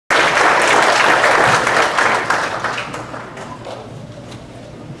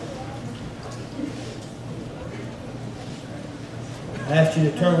I asked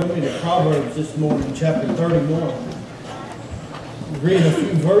you to turn with me to Proverbs this morning, chapter 31. We'll read a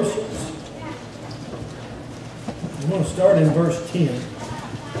few verses. I'm going to start in verse 10.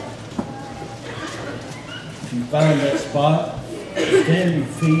 If you find that spot, stand at your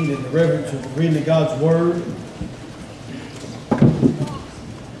feet in the reverence of reading of God's Word.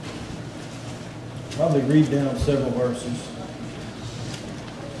 Probably read down several verses.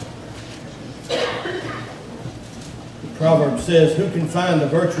 The proverb says, "Who can find the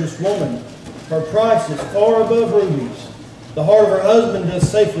virtuous woman? Her price is far above rubies. The heart of her husband does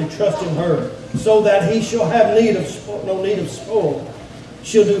safely trust in her, so that he shall have no need of spoil.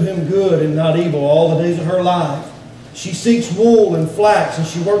 She'll do him good and not evil all the days of her life. She seeks wool and flax, and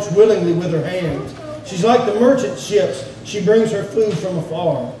she works willingly with her hands. She's like the merchant ships. She brings her food from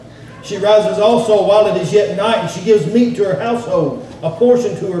afar. She rises also while it is yet night, and she gives meat to her household, a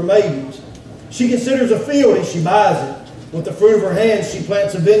portion to her maidens. She considers a field, and she buys it. With the fruit of her hands she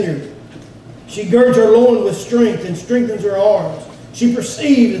plants a vineyard. She girds her loin with strength and strengthens her arms. She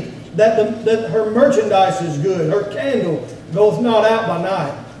perceives that her merchandise is good. Her candle goeth not out by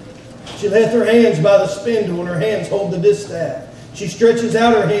night. She layeth her hands by the spindle, and her hands hold the distaff. She stretches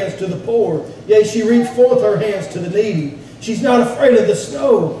out her hands to the poor. Yea, she reaches forth her hands to the needy. She's not afraid of the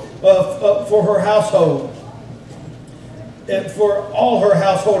snow for her household. And for all her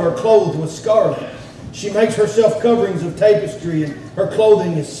household are clothed with scarlet. She makes herself coverings of tapestry, and her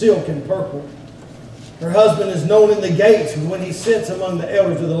clothing is silk and purple. Her husband is known in the gates, and when he sits among the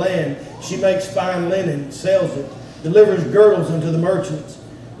elders of the land, she makes fine linen, sells it, delivers girdles unto the merchants.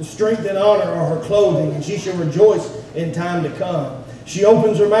 The strength and honor are her clothing, and she shall rejoice in time to come. She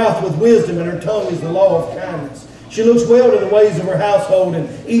opens her mouth with wisdom, and her tongue is the law of kindness. She looks well to the ways of her household, and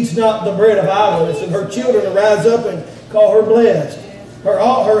eats not the bread of idleness, and her children arise up and call her blessed. Her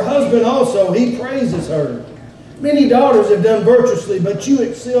husband also, he praises her. Many daughters have done virtuously, but you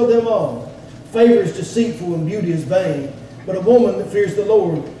excel them all. Favor is deceitful, and beauty is vain. But a woman that fears the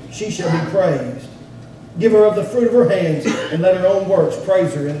Lord, she shall be praised. Give her of the fruit of her hands, and let her own works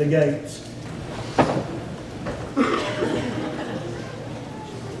praise her in the gates."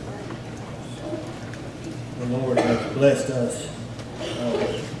 The Lord has blessed us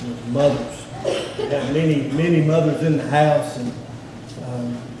with mothers. We have many mothers in the house, and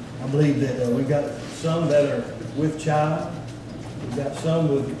I believe that we've got some that are with child. We've got some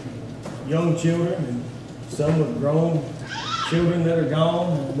with young children, and some with grown children that are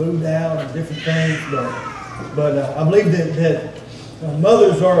gone and moved out and different things. But I believe that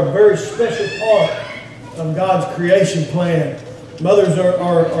mothers are a very special part of God's creation plan. Mothers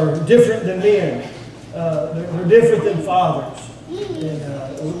are different than men. They're different than fathers.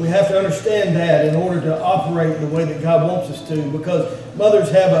 And we have to understand that in order to operate the way that God wants us to, because mothers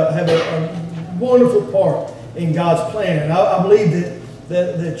have a wonderful part in God's plan. And I believe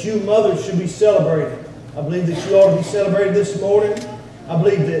that you mothers should be celebrated. I believe that you ought to be celebrated this morning. I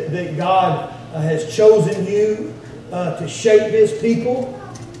believe that God has chosen you to shape His people.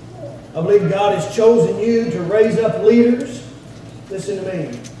 I believe God has chosen you to raise up leaders. Listen to me.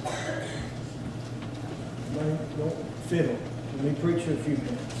 Don't fiddle. Let me preach for a few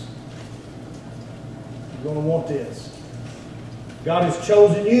minutes. You're going to want this. God has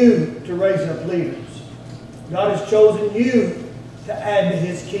chosen you to raise up leaders. God has chosen you to add to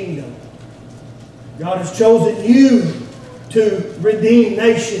His kingdom. God has chosen you to redeem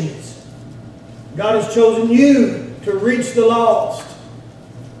nations. God has chosen you to reach the lost.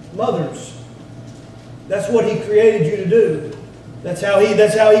 Mothers, that's what He created you to do. That's how He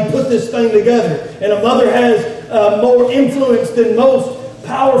put this thing together. And a mother has more influence than most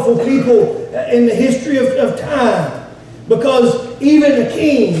powerful people in the history of time. Because even a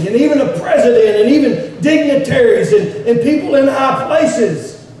king and even a president and even dignitaries and people in high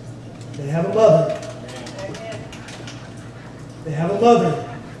places, they have a mother. They have a mother.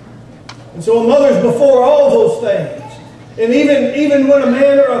 And so a mother's before all those things. And even when a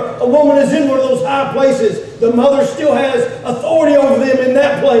man or a woman is in one of those high places, the mother still has authority over them in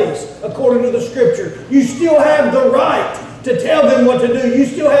that place, according to the Scripture. You still have the right to tell them what to do. You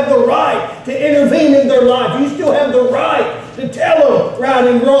still have the right to intervene in their life. You still have the right to tell them right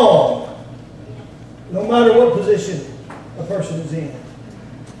and wrong, no matter what position a person is in.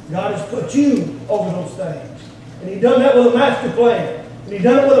 God has put you over those things. And He's done that with a master plan. And He's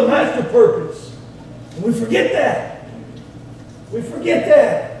done it with a master purpose. And we forget that. We forget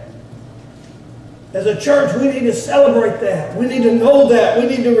that. As a church, we need to celebrate that. We need to know that. We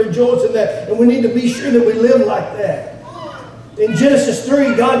need to rejoice in that. And we need to be sure that we live like that. In Genesis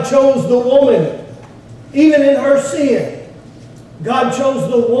 3, God chose the woman. Even in her sin, God chose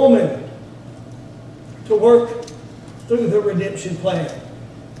the woman to work through the redemption plan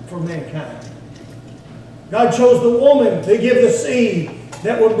for mankind. God chose the woman to give the seed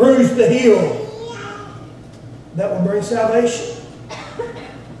that would bruise the heel, that would bring salvation.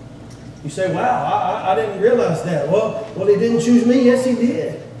 You say, wow, I didn't realize that. Well, He didn't choose me. Yes, He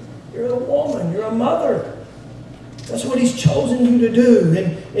did. You're a woman. You're a mother. That's what He's chosen you to do.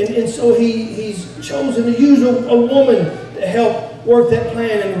 And so He's chosen to use a woman to help work that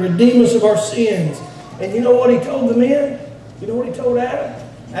plan and redeem us of our sins. And you know what He told the men? You know what He told Adam?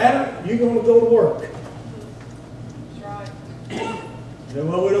 Adam, you're going to go to work. That's right. You know,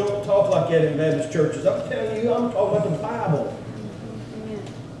 well, we don't talk like that in Baptist churches. I'm telling you, I'm talking about the Bible.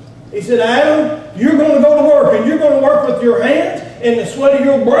 He said, Adam, you're going to go to work, and you're going to work with your hands and the sweat of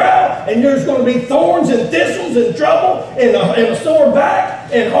your brow, and there's going to be thorns and thistles and trouble and a sore back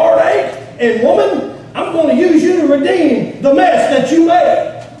and heartache. And woman, I'm going to use you to redeem the mess that you made.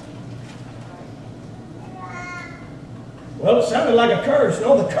 Well, it sounded like a curse.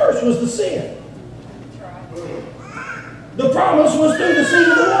 No, the curse was the sin. The promise was through the seed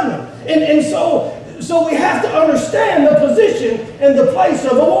of the woman. And so we have to understand the position and the place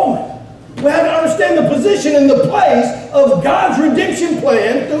of a woman. We have to understand the position and the place of God's redemption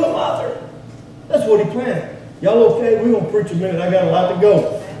plan through a mother. That's what He planned. Y'all okay? We're going to preach a minute. I got a lot to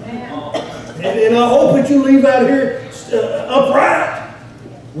go. And I hope that you leave out here upright,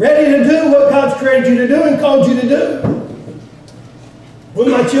 ready to do what God's created you to do and called you to do. When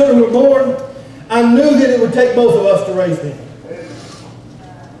my children were born, I knew that it would take both of us to raise them.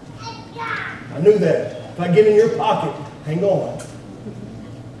 I knew that. If I get in your pocket, hang on.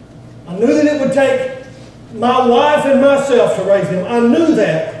 I knew that it would take my wife and myself to raise them. I knew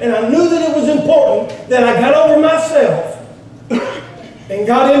that. And I knew that it was important that I got over myself and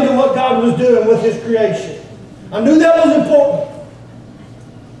got into what God was doing with His creation. I knew that was important.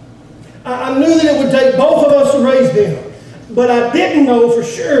 I knew that it would take both of us to raise them. But I didn't know for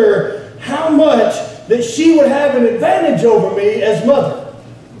sure how much that she would have an advantage over me as mother.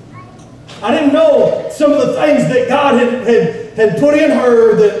 I didn't know some of the things that God had put in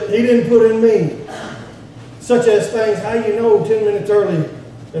her that He didn't put in me. Such as things, how you know 10 minutes early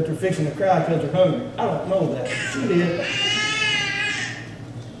that they're fixing to cry because they're hungry. I don't know that. She did.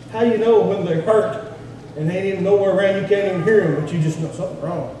 How you know when they're hurt and they ain't even nowhere around, you can't even hear them, but you just know something's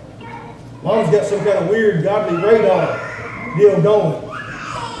wrong. Mom's got some kind of weird godly radar deal going.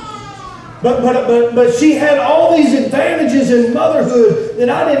 But she had all these advantages in motherhood that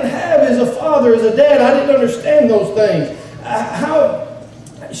I didn't have as a father, as a dad. I didn't understand those things. How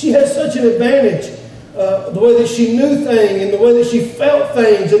she had such an advantage. The way that she knew things and the way that she felt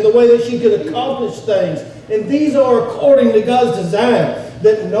things and the way that she could accomplish things. And these are according to God's design,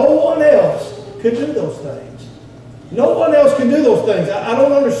 that no one else could do those things. No one else can do those things. I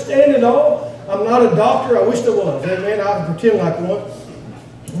don't understand it all. I'm not a doctor. I wish I was. Amen. I pretend like one.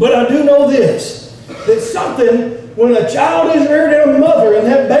 But I do know this, that something, when a child is reared in a mother and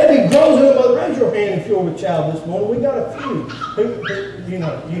that baby grows in a mother, raise your hand if you're with a child this morning. We got a few. You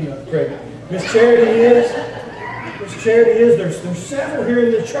know, Craig. Miss Charity is. Miss Charity is. There's several here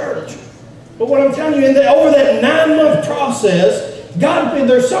in the church. But what I'm telling you, over that 9-month process,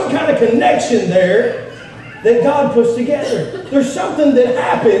 there's some kind of connection there that God puts together. There's something that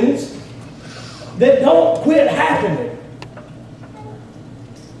happens that don't quit happening.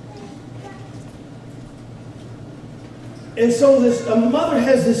 And so a mother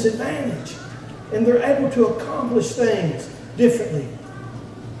has this advantage, and they're able to accomplish things differently.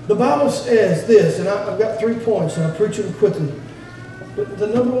 The Bible says this, and I've got 3 points, and I'll preach them quickly. The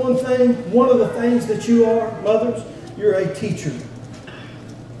number one thing, one of the things that you are, mothers, you're a teacher.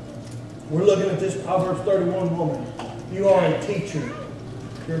 We're looking at this Proverbs 31 woman. You are a teacher.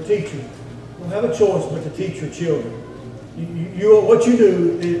 You're a teacher. You don't have a choice but to teach your children. What you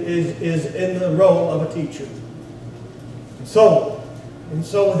do is in the role of a teacher. So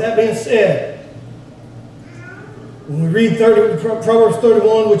with that being said, when we read Proverbs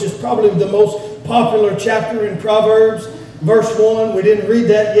 31, which is probably the most popular chapter in Proverbs, verse 1, we didn't read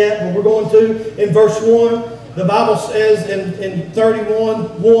that yet, but we're going to. In verse 1, the Bible says in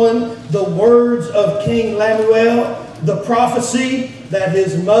 31:1, the words of King Lemuel, the prophecy that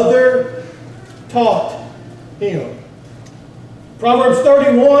his mother taught him. Proverbs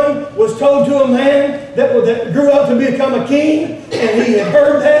 31 was told to a man that grew up to become a king, and he had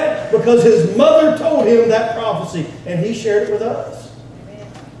heard that because his mother told him that prophecy, and he shared it with us.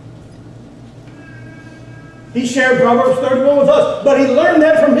 He shared Proverbs 31 with us, but he learned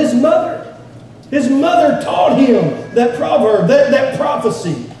that from his mother. His mother taught him that proverb, that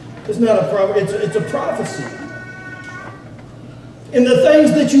prophecy. It's not a proverb, it's a prophecy. And the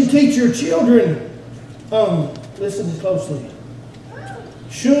things that you teach your children, listen closely,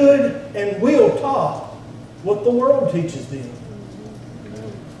 should and will top what the world teaches them.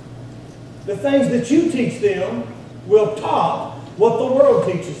 The things that you teach them will top what the world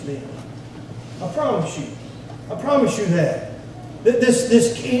teaches them. I promise you. I promise you that.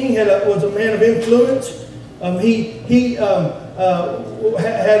 This king was a man of influence. He had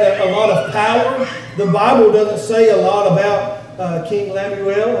a lot of power. The Bible doesn't say a lot about King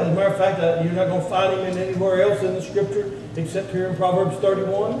Lemuel. As a matter of fact, you're not going to find him in anywhere else in the Scripture except here in Proverbs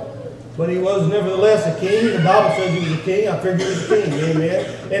 31. But he was nevertheless a king. The Bible says he was a king. I figure he was a king. Amen.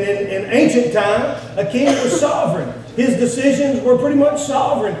 And in ancient time, a king was sovereign. His decisions were pretty much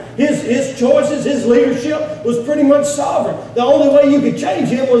sovereign. His choices, his leadership was pretty much sovereign. The only way you could change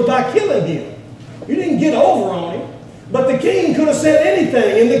him was by killing him. You didn't get over on him. But the king could have said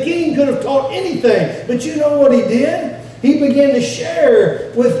anything, and the king could have taught anything. But you know what he did? He began to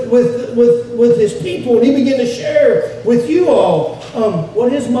share with his people, and he began to share with you all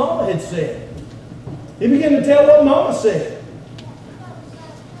what his mama had said. He began to tell what mama said.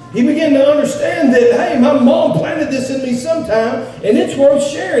 He began to understand that, hey, my mom planted this in me sometime, and it's worth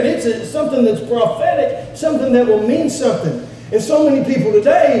sharing. It's something that's prophetic, something that will mean something. And so many people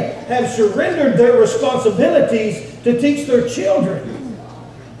today have surrendered their responsibilities to teach their children.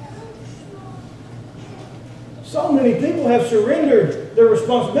 So many people have surrendered their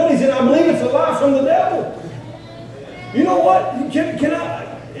responsibilities, and I believe it's a lie from the devil. You know what?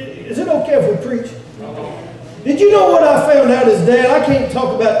 Is it okay if we preach? Did you know what I found out as dad? I can't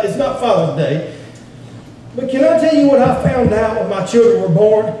talk about, it's not Father's Day. But can I tell you what I found out when my children were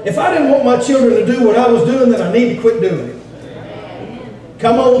born? If I didn't want my children to do what I was doing, then I need to quit doing it.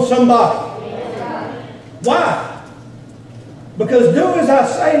 Come on, somebody. Why? Because do as I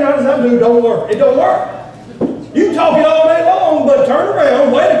say, not as I do, don't work. It don't work. You can talk it all day long, but turn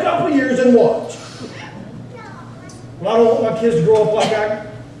around, wait a couple of years and watch. Well, I don't want my kids to grow up like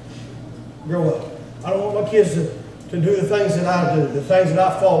I grow up. I don't want my kids to do the things that I do, the things that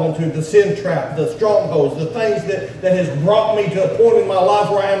I fall into, the sin trap, the strongholds, the things that has brought me to a point in my life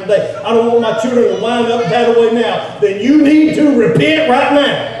where I am today. I don't want my children to wind up that way now. Then you need to repent right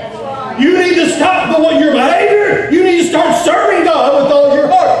now. You need to stop your behavior. You need to start serving God with all your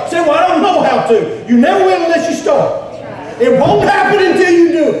heart. Say, well, I don't know how to. You never will unless you start. It won't happen until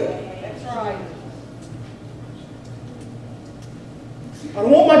you do it. I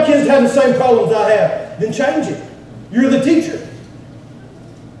don't want my kids to have the same problems I have. Then change it. You're the teacher.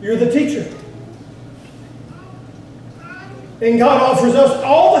 You're the teacher. And God offers us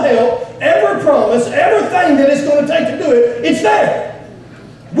all the help, every promise, everything that it's going to take to do it. It's there.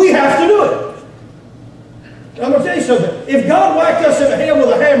 We have to do it. I'm going to tell you something. If God whacked us in the head with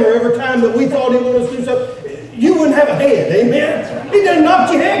a hammer every time that we thought He wanted us to do something, you wouldn't have a head. Amen? He done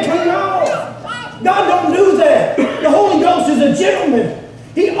knocked your head clean off. God don't do that. The Holy Ghost is a gentleman.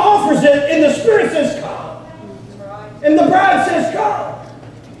 He offers it, and the Spirit says, come. And the bride says, come.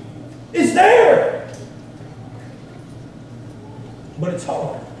 It's there. But it's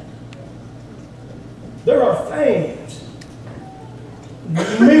hard. There are things,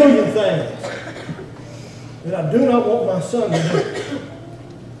 a million things, that I do not want my son to do.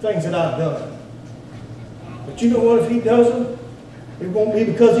 Things that I've done. But you know what? If he does them, it won't be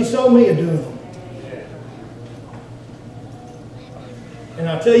because he saw me doing them. And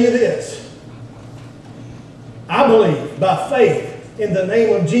I'll tell you this. I believe by faith in the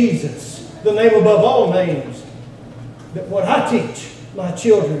name of Jesus, the name above all names, that what I teach my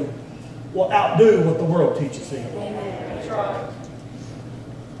children will outdo what the world teaches them. That's right.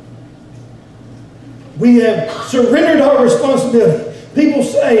 We have surrendered our responsibility. People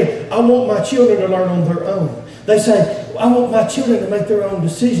say, I want my children to learn on their own. They say, I want my children to make their own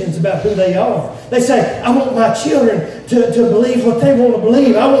decisions about who they are. They say, I want my children to believe what they want to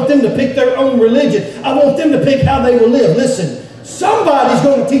believe. I want them to pick their own religion. I want them to pick how they will live. Listen, somebody's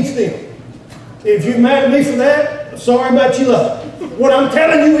going to teach them. If you're mad at me for that, sorry about your luck. What I'm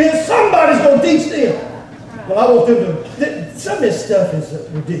telling you is somebody's going to teach them. Well, I want them to... Some of this stuff is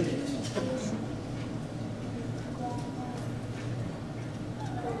ridiculous.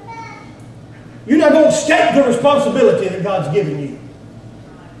 You're not going to escape the responsibility that God's given you.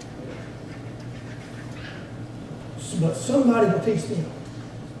 But somebody will teach them.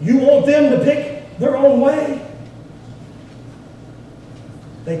 You want them to pick their own way?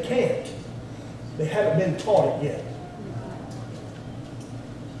 They can't. They haven't been taught it yet.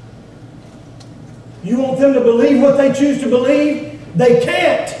 You want them to believe what they choose to believe? They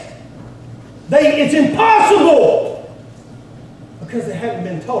can't. It's impossible. Because they haven't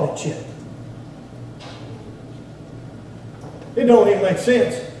been taught it yet. It don't even make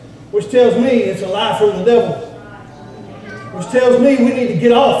sense. Which tells me it's a lie from the devil. Which tells me we need to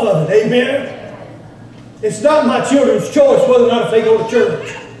get off of it. Amen? It's not my children's choice whether or not if they go to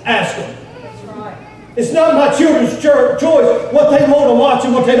church. Ask them. That's right. It's not my children's choice what they want to watch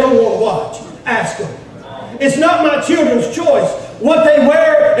and what they don't want to watch. Ask them. It's not my children's choice what they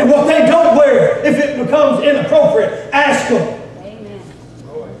wear and what they don't wear if it becomes inappropriate. Ask them. Amen.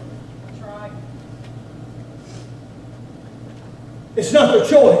 That's right. It's not their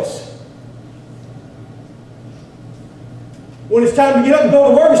choice. When it's time to get up and go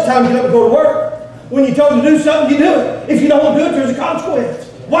to work, it's time to get up and go to work. When you're told to do something, you do it. If you don't want to do it, there's a consequence.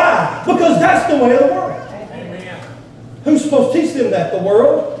 Why? Because that's the way of the world. Amen. Who's supposed to teach them that? The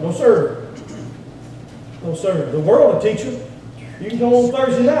world? No, sir. No, sir. The world will teach them. You can go on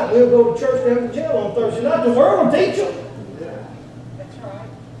Thursday night. We'll go to church down to jail on Thursday night. The world will teach them. That's right.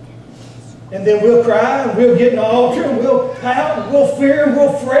 And then we'll cry and we'll get in the altar and we'll pout and we'll fear and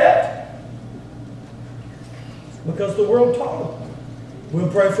we'll fret. Because the world taught them. We'll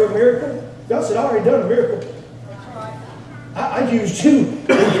pray for a miracle. God said, I already done a miracle. That's right. I used you in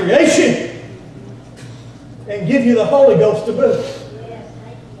creation and give you the Holy Ghost to boot.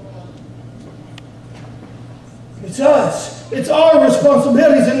 It's us. It's our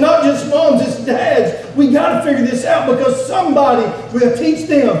responsibilities, and not just moms, it's dads. We got to figure this out because somebody will teach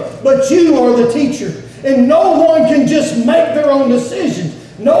them. But you are the teacher. And no one can just make their own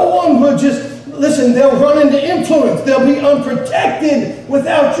decisions. No one will just, listen, they'll run into influence. They'll be unprotected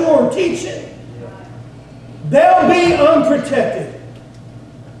without your teaching. They'll be unprotected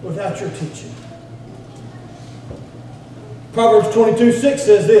without your teaching. Proverbs 22:6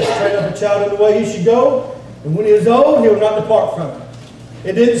 says this, train up a child in the way he should go, and when he is old, he will not depart from it.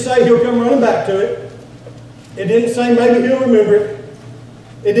 It didn't say he'll come running back to it. It didn't say maybe he'll remember it.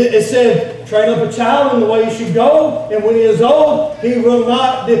 It said, train up a child in the way he should go, and when he is old, he will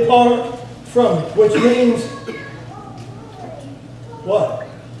not depart from it. Which means, what?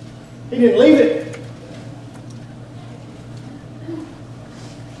 He didn't leave it.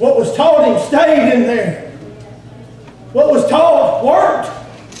 What was taught him stayed in there. What was taught worked.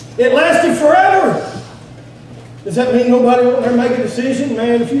 It lasted forever. Does that mean nobody will ever make a decision?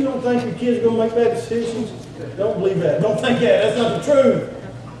 Man, if you don't think your kids are going to make bad decisions, don't believe that. Don't think that. That's not the truth.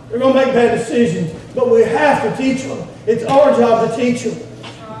 They're going to make bad decisions. But we have to teach them. It's our job to teach them.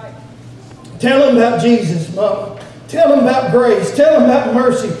 Right. Tell them about Jesus, Mama. Tell them about grace. Tell them about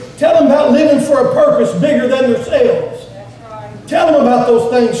mercy. Tell them about living for a purpose bigger than themselves. That's right. Tell them about those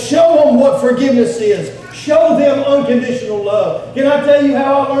things. Show them what forgiveness is. Show them unconditional love. Can I tell you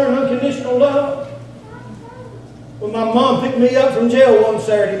how I learned unconditional love? When my mom picked me up from jail one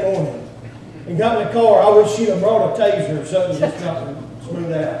Saturday morning and got in the car, I wish she'd have brought a taser or something just not to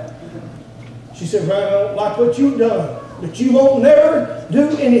smooth out. She said, Brian, I don't like what you've done, but you won't never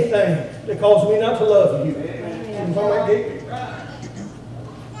do anything that causes me not to love you. And Mom, that can't be right.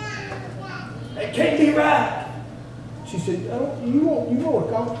 That can't be right. She said, you won't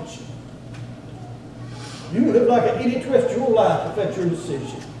accomplish it. You can live like an idiot the rest of your life if that's your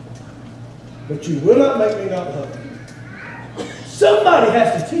decision. But you will not make me not love you. Somebody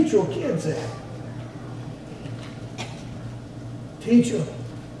has to teach your kids that. Teach them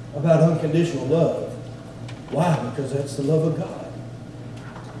about unconditional love. Why? Because that's the love of God.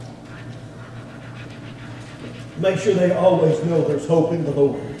 Make sure they always know there's hope in the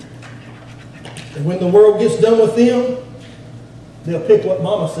Lord. And when the world gets done with them, they'll pick what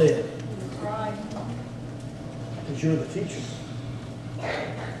Mama said. That's right. Because you're the teacher.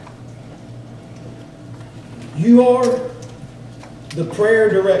 You are the prayer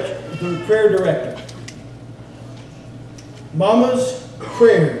director. Mama's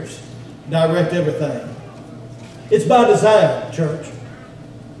prayers direct everything. It's by design, church.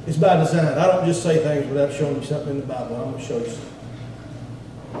 It's by design. I don't just say things without showing you something in the Bible. I'm going to show you something.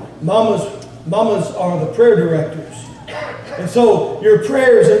 Mamas are the prayer directors. And so your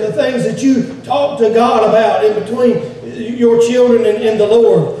prayers and the things that you talk to God about in between your children and the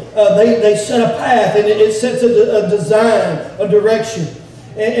Lord, they set a path and it sets a design, a direction.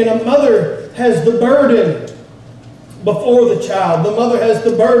 And a mother has the burden before the child. The mother has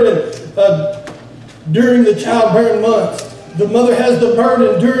the burden during the childbearing months. The mother has the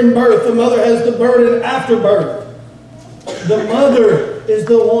burden during birth. The mother has the burden after birth. The mother is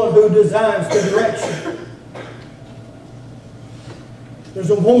the one who designs the direction. There's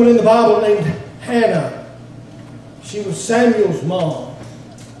a woman in the Bible named Hannah. She was Samuel's mom.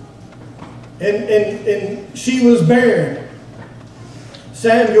 And she was barren.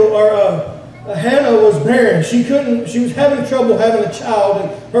 Hannah was barren. She was having trouble having a child.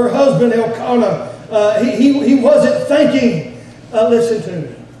 And her husband Elkanah, he wasn't thinking, listen to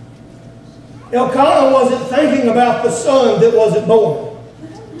me. Elkanah wasn't thinking about the son that wasn't born.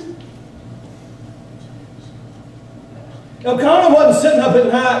 Elkanah wasn't sitting up at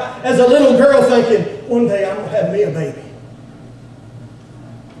night as a little girl thinking, one day I'm going to have me a baby.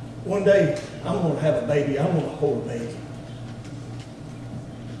 One day I'm going to have a baby. I'm going to hold a baby.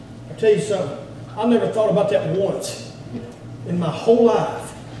 I'll tell you something. I never thought about that once in my whole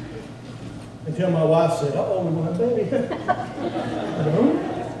life until my wife said, uh-oh, we're going to have a baby. I don't know.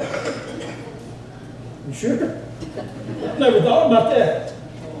 You sure? I never thought about that.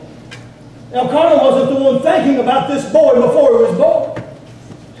 Elkanah wasn't the one thinking about this boy before he was born.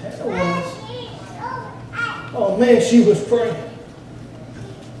 Hannah was. Oh man, she was praying.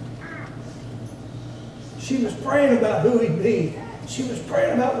 She was praying about who he'd be. She was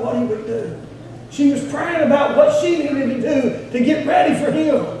praying about what he would do. She was praying about what she needed to do to get ready for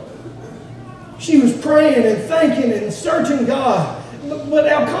him. She was praying and thinking and searching God. But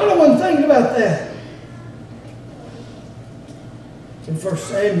Elkanah wasn't thinking about that. In 1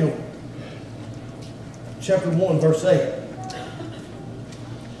 Samuel chapter 1, verse 8.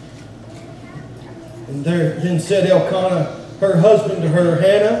 And then said Elkanah, her husband, to her,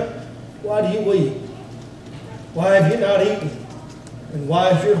 Hannah, why do you weep? Why have you not eaten? And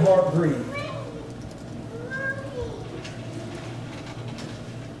why is your heart grieved?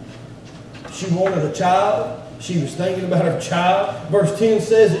 She wanted a child. She was thinking about her child. Verse 10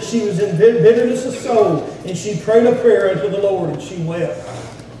 says that she was in bitterness of soul, and she prayed a prayer unto the Lord, and she wept.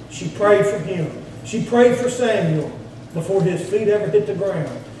 She prayed for him. She prayed for Samuel before his feet ever hit the ground.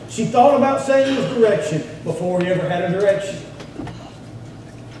 She thought about Samuel's direction before he ever had a direction.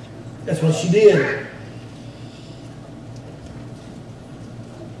 That's what she did.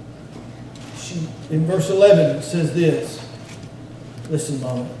 In verse 11 it says this. Listen,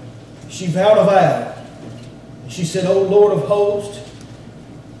 Mama. She vowed a vow. She said, O Lord of hosts,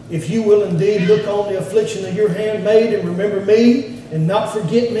 if you will indeed look on the affliction of your handmaid and remember me and not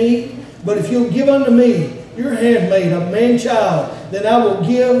forget me, but if you'll give unto me your handmaid a man-child, then I will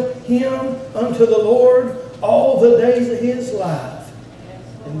give him unto the Lord all the days of his life,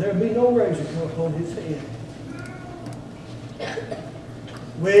 and there be no razor upon his head.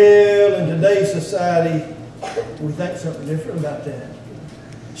 Well, in today's society, we think something different about that.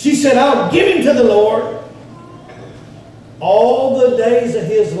 She said, I'll give him to the Lord all the days of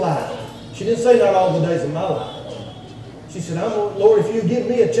his life. She didn't say not all the days of my life. She said, Lord, if you give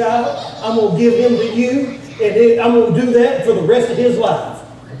me a child, I'm going to give him to you, and I'm going to do that for the rest of his life.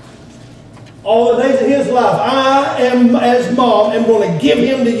 All the days of his life, I am, as mom, am going to give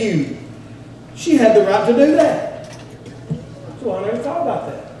him to you. She had the right to do that. So I never thought about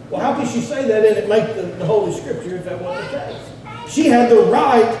that. Well, how could she say that and it make the Holy Scripture if that wasn't the case? She had the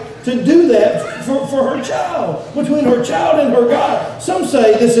right to do that for her child, between her child and her God. Some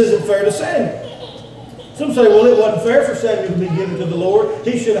say this isn't fair to Samuel. Some say, well, it wasn't fair for Samuel to be given to the Lord.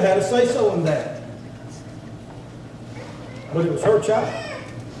 He should have had a say-so in that. But it was her child.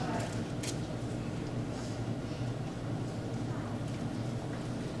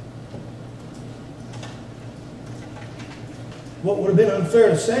 What would have been unfair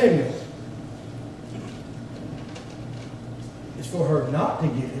to Samuel is for her not to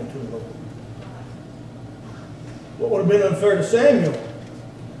give him to the Lord. What would have been unfair to Samuel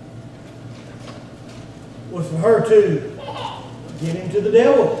was for her to give him to the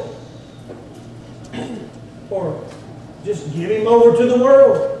devil, or just give him over to the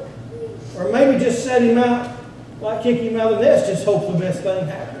world, or maybe just set him out, like kick him out of the nest, just hope the best thing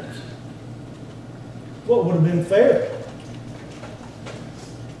happens. What would have been fair?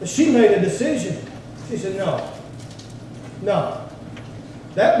 But she made a decision. She said, no,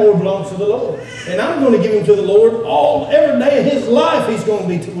 that boy belongs to the Lord. And I'm going to give him to the Lord every day of his life. He's going to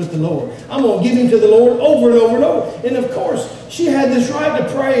be with the Lord. I'm going to give him to the Lord over and over and over. And of course, she had this right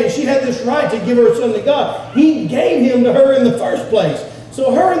to pray, and she had this right to give her son to God. He gave him to her in the first place.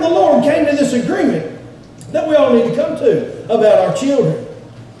 So her and the Lord came to this agreement that we all need to come to about our children.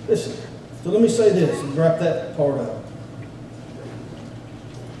 Listen, so let me say this and wrap that part up.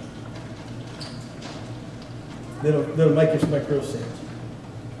 That'll make this make real sense.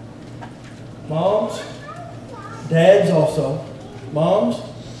 Moms, dads also, moms,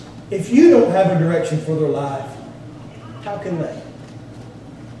 if you don't have a direction for their life, how can they?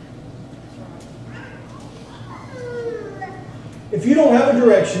 If you don't have a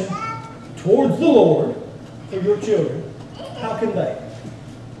direction towards the Lord for your children, how can they?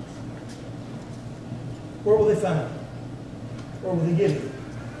 Where will they find it? Where will they get it?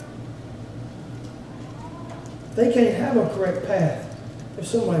 They can't have a correct path if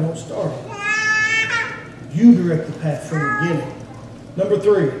somebody won't start it. You direct the path from the beginning. Number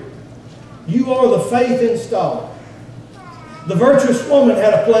 3, You are the faith installer. The virtuous woman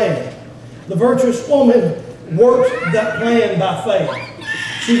had a plan. The virtuous woman worked that plan by faith.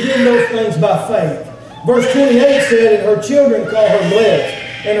 She did those things by faith. Verse 28 said, and her children call her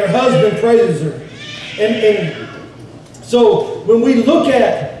blessed, and her husband praises her. And so when we look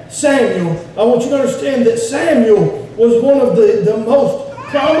at Samuel, I want you to understand that Samuel was one of the most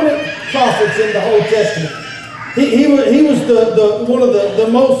prominent prophets in the Old Testament. He was one of the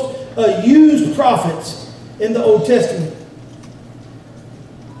most used prophets in the Old Testament.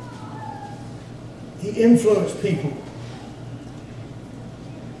 He influenced people.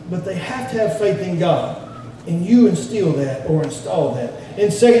 But they have to have faith in God. And you instill that or install that. In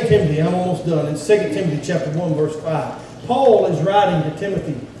 2 Timothy, I'm almost done. In 2 Timothy chapter 1, verse 5, Paul is writing to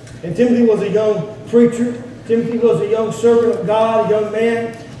Timothy. And Timothy was a young preacher. Timothy was a young servant of God, a young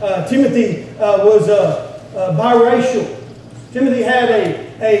man. Timothy was biracial. Timothy had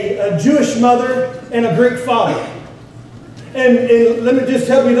a Jewish mother and a Greek father. And let me just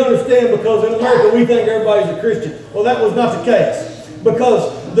help you to understand, because in America we think everybody's a Christian. Well, that was not the case.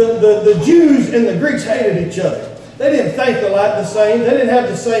 Because the Jews and the Greeks hated each other. They didn't think the same. They didn't have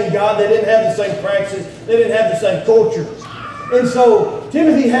the same God. They didn't have the same practices. They didn't have the same culture. And so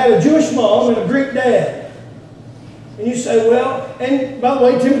Timothy had a Jewish mom and a Greek dad. And you say, well, and by the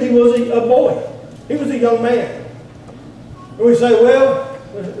way, Timothy was a boy. He was a young man. And we say, well,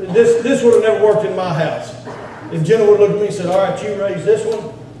 this would have never worked in my house. If Jenna would look at me and said, all right, you raise this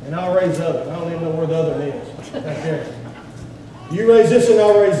one, and I'll raise the other. I don't even know where the other one is. Right there. You raise this and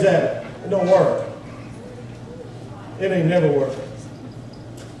I'll raise that. It don't work. It ain't never worked.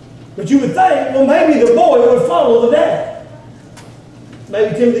 But you would think, well, maybe the boy would follow the dad.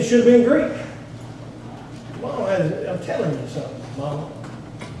 Maybe Timothy should have been Greek. Mom, I'm telling you something, Mama.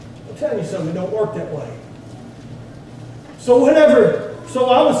 I'm telling you something, it don't work that way. So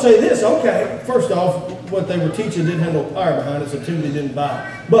I would say this, okay, first off, what they were teaching didn't have no power behind it, so Timothy didn't buy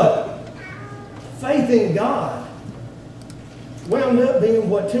it. But faith in God wound up being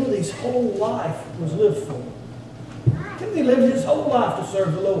what Timothy's whole life was lived for. Timothy lived his whole life to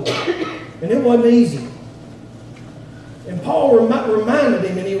serve the Lord. And it wasn't easy. And Paul reminded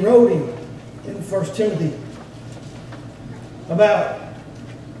him, and he wrote him in 1 Timothy about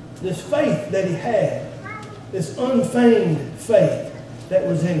this faith that he had, this unfeigned faith that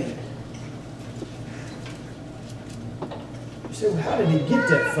was in him. You say, well, how did he get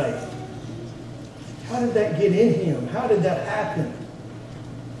that faith? How did that get in him? How did that happen?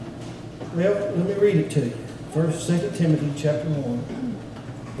 Well, let me read it to you. 2 Timothy chapter 1,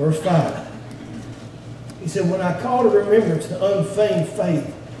 verse 5. He said, when I call to remembrance the unfeigned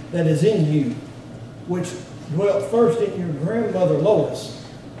faith that is in you, which dwelt first in your grandmother Lois.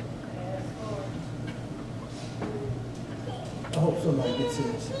 I hope somebody gets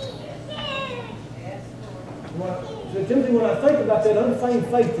this. So Timothy, when I think about that unfeigned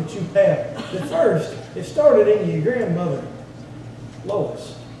faith that you have, at first, it started in your grandmother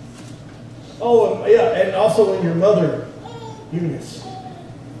Lois. Oh, yeah, and also in your mother Eunice.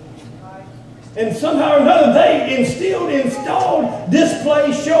 And somehow or another, they installed,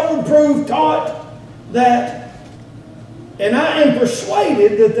 displayed, showed, proved, taught that. And I am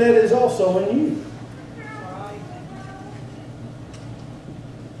persuaded that that is also in you.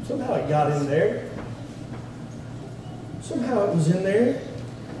 Somehow it got in there. Somehow it was in there.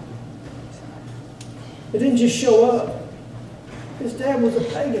 It didn't just show up. His dad was a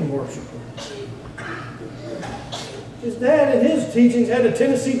pagan worshiper. His dad and his teachings had a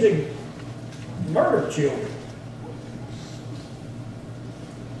tendency to murder children.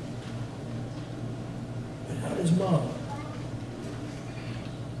 But not his mama.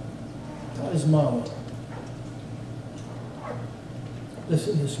 Not his mama.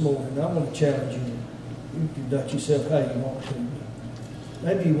 Listen this morning, I want to challenge you. You can conduct yourself how you want to.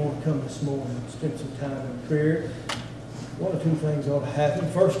 Maybe you want to come this morning and spend some time in prayer. One or two things ought to happen.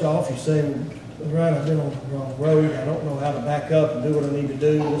 First off, you say, well, Ryan, I've been on the wrong road. I don't know how to back up and do what I need to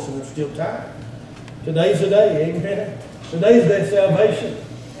do. Listen, there's still time. Today's the day, amen. Today's the day of salvation.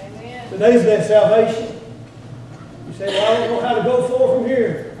 Amen. Today's the day of salvation. You say, well, I don't know how to go forward from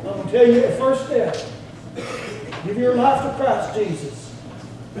here. I'm going to tell you the first step. Give your life to Christ Jesus.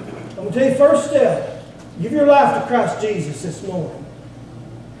 I'm going to tell you the first step. Give your life to Christ Jesus this morning.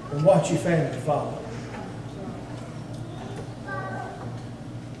 And watch your family follow.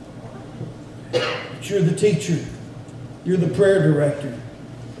 But you're the teacher. You're the prayer director.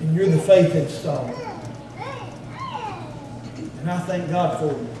 And you're the faith installer. And I thank God for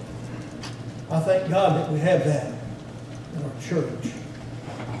you. I thank God that we have that in our church.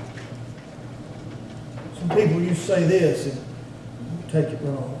 Some people used to say this, and you take it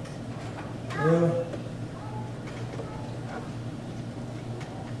wrong. Well,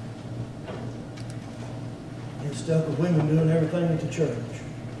 get stuck with women doing everything at the church.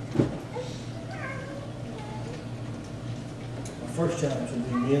 My first challenge would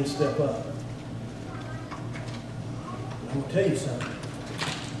be men step up. I'm going to tell you something.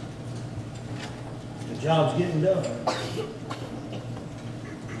 The job's getting done.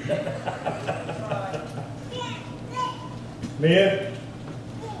 Men,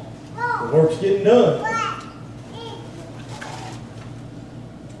 the work's getting done.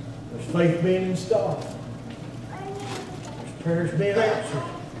 There's faith being installed. There's prayers being answered.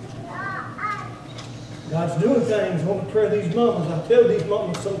 God's doing things on the prayer of these mamas. I tell these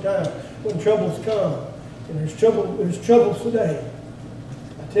mamas sometimes when troubles come, and there's troubles today.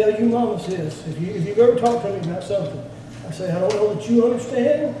 I tell you mamas this, if you've ever talked to me about something, I say, I don't know that you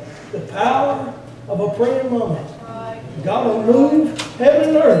understand the power of a praying mama. God will move heaven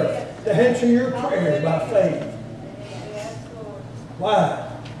and earth to answer your prayers by faith.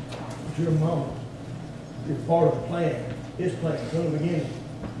 Why? Because you're a mama. You're part of the plan. His plan from the beginning.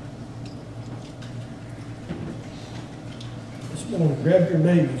 This morning, grab your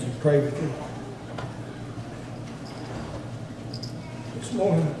babies and pray with them. This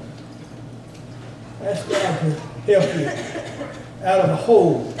morning, ask God to help you out of a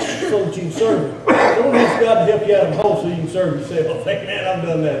hole so that you can serve Him. Don't ask God to help you out of a hole so you can serve yourself. Think, man, I've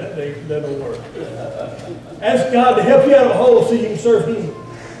done that. That don't work. Ask God to help you out of a hole so you can serve Him.